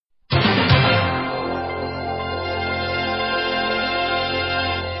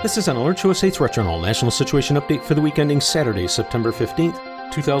This is an Alert USA Threat Journal National Situation Update for the week ending Saturday, September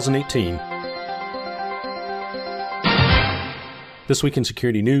 15th, 2018. This week in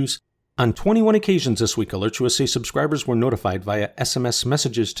security news. On 21 occasions this week, Alert USA subscribers were notified via SMS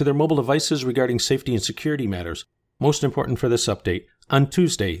messages to their mobile devices regarding safety and security matters. Most important for this update, on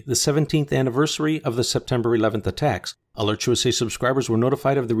Tuesday, the 17th anniversary of the September 11th attacks, Alert USA subscribers were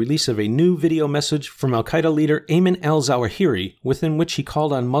notified of the release of a new video message from Al-Qaeda leader Ayman al-Zawahiri, within which he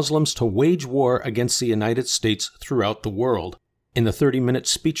called on Muslims to wage war against the United States throughout the world. In the 30-minute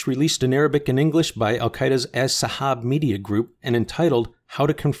speech released in Arabic and English by Al-Qaeda's As-Sahab media group and entitled How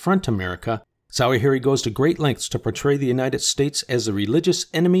to Confront America, Zawahiri goes to great lengths to portray the United States as the religious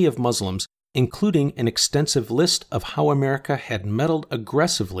enemy of Muslims, including an extensive list of how America had meddled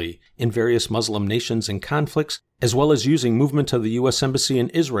aggressively in various Muslim nations and conflicts, as well as using movement of the U.S. Embassy in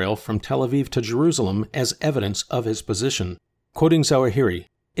Israel from Tel Aviv to Jerusalem as evidence of his position. Quoting Zawahiri,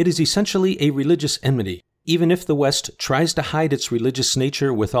 "It is essentially a religious enmity, even if the West tries to hide its religious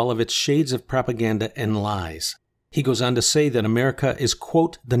nature with all of its shades of propaganda and lies." He goes on to say that America is,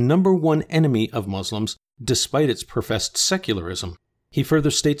 quote, the number one enemy of Muslims, despite its professed secularism. He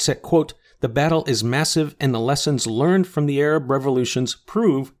further states that, quote, "The battle is massive and the lessons learned from the Arab revolutions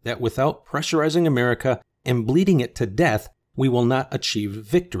prove that without pressurizing America and bleeding it to death, we will not achieve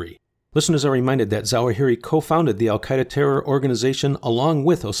victory." Listeners are reminded that Zawahiri co-founded the Al-Qaeda terror organization along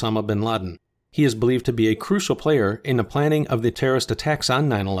with Osama bin Laden. He is believed to be a crucial player in the planning of the terrorist attacks on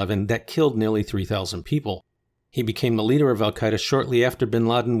 9/11 that killed nearly 3,000 people. He became the leader of Al-Qaeda shortly after bin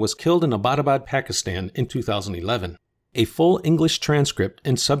Laden was killed in Abbottabad, Pakistan in 2011. A full English transcript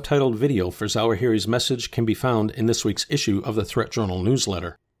and subtitled video for Zawahiri's message can be found in this week's issue of the Threat Journal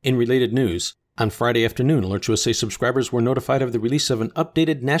newsletter. In related news, on Friday afternoon, Alert USA subscribers were notified of the release of an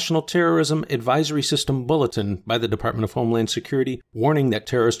updated National Terrorism Advisory System bulletin by the Department of Homeland Security, warning that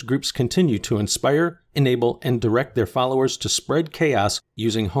terrorist groups continue to inspire, enable, and direct their followers to spread chaos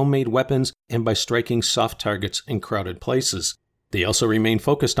using homemade weapons and by striking soft targets in crowded places. They also remain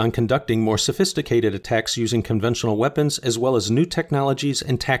focused on conducting more sophisticated attacks using conventional weapons as well as new technologies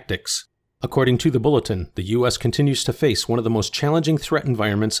and tactics. According to the bulletin, the U.S. continues to face one of the most challenging threat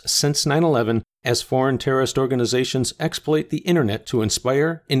environments since 9/11 as foreign terrorist organizations exploit the internet to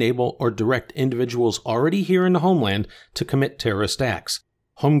inspire, enable, or direct individuals already here in the homeland to commit terrorist acts.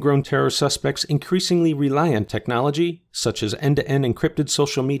 Homegrown terror suspects increasingly rely on technology, such as end-to-end encrypted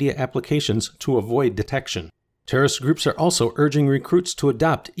social media applications, to avoid detection. Terrorist groups are also urging recruits to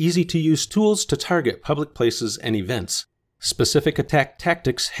adopt easy-to-use tools to target public places and events. Specific attack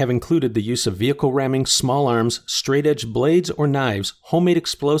tactics have included the use of vehicle ramming, small arms, straight-edge blades or knives, homemade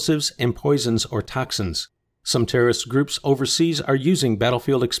explosives, and poisons or toxins. Some terrorist groups overseas are using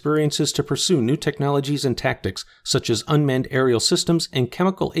battlefield experiences to pursue new technologies and tactics, such as unmanned aerial systems and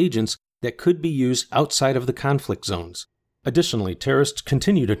chemical agents that could be used outside of the conflict zones. Additionally, terrorists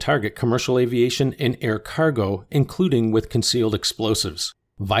continue to target commercial aviation and air cargo, including with concealed explosives.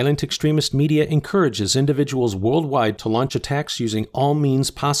 Violent extremist media encourages individuals worldwide to launch attacks using all means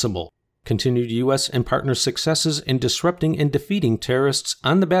possible. Continued U.S. and partner successes in disrupting and defeating terrorists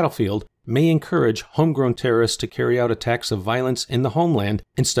on the battlefield may encourage homegrown terrorists to carry out attacks of violence in the homeland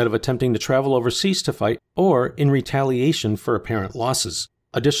instead of attempting to travel overseas to fight or in retaliation for apparent losses.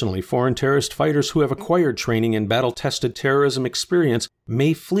 Additionally, foreign terrorist fighters who have acquired training and battle-tested terrorism experience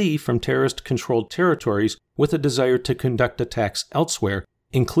may flee from terrorist-controlled territories with a desire to conduct attacks elsewhere,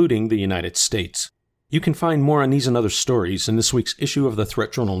 including the United States. You can find more on these and other stories in this week's issue of the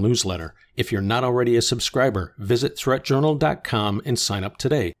Threat Journal newsletter. If you're not already a subscriber, visit threatjournal.com and sign up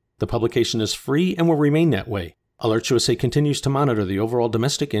today. The publication is free and will remain that way. Alert USA continues to monitor the overall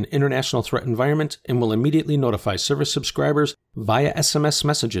domestic and international threat environment and will immediately notify service subscribers via SMS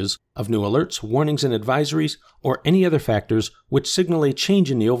messages of new alerts, warnings, and advisories, or any other factors which signal a change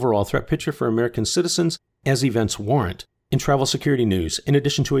in the overall threat picture for American citizens as events warrant. In travel security news, in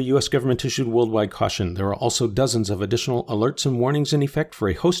addition to a U.S. government-issued worldwide caution, there are also dozens of additional alerts and warnings in effect for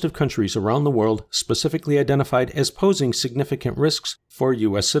a host of countries around the world specifically identified as posing significant risks for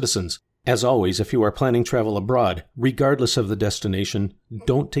U.S. citizens. As always, if you are planning travel abroad, regardless of the destination,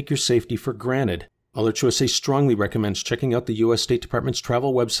 don't take your safety for granted. Alert USA strongly recommends checking out the U.S. State Department's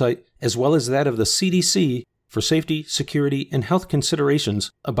travel website, as well as that of the CDC, for safety, security, and health considerations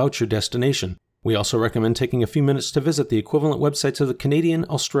about your destination. We also recommend taking a few minutes to visit the equivalent websites of the Canadian,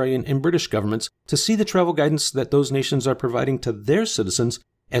 Australian, and British governments to see the travel guidance that those nations are providing to their citizens,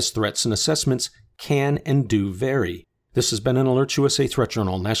 as threats and assessments can and do vary. This has been an Alert USA Threat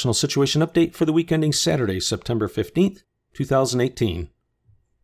Journal National Situation Update for the week ending Saturday, September 15th, 2018.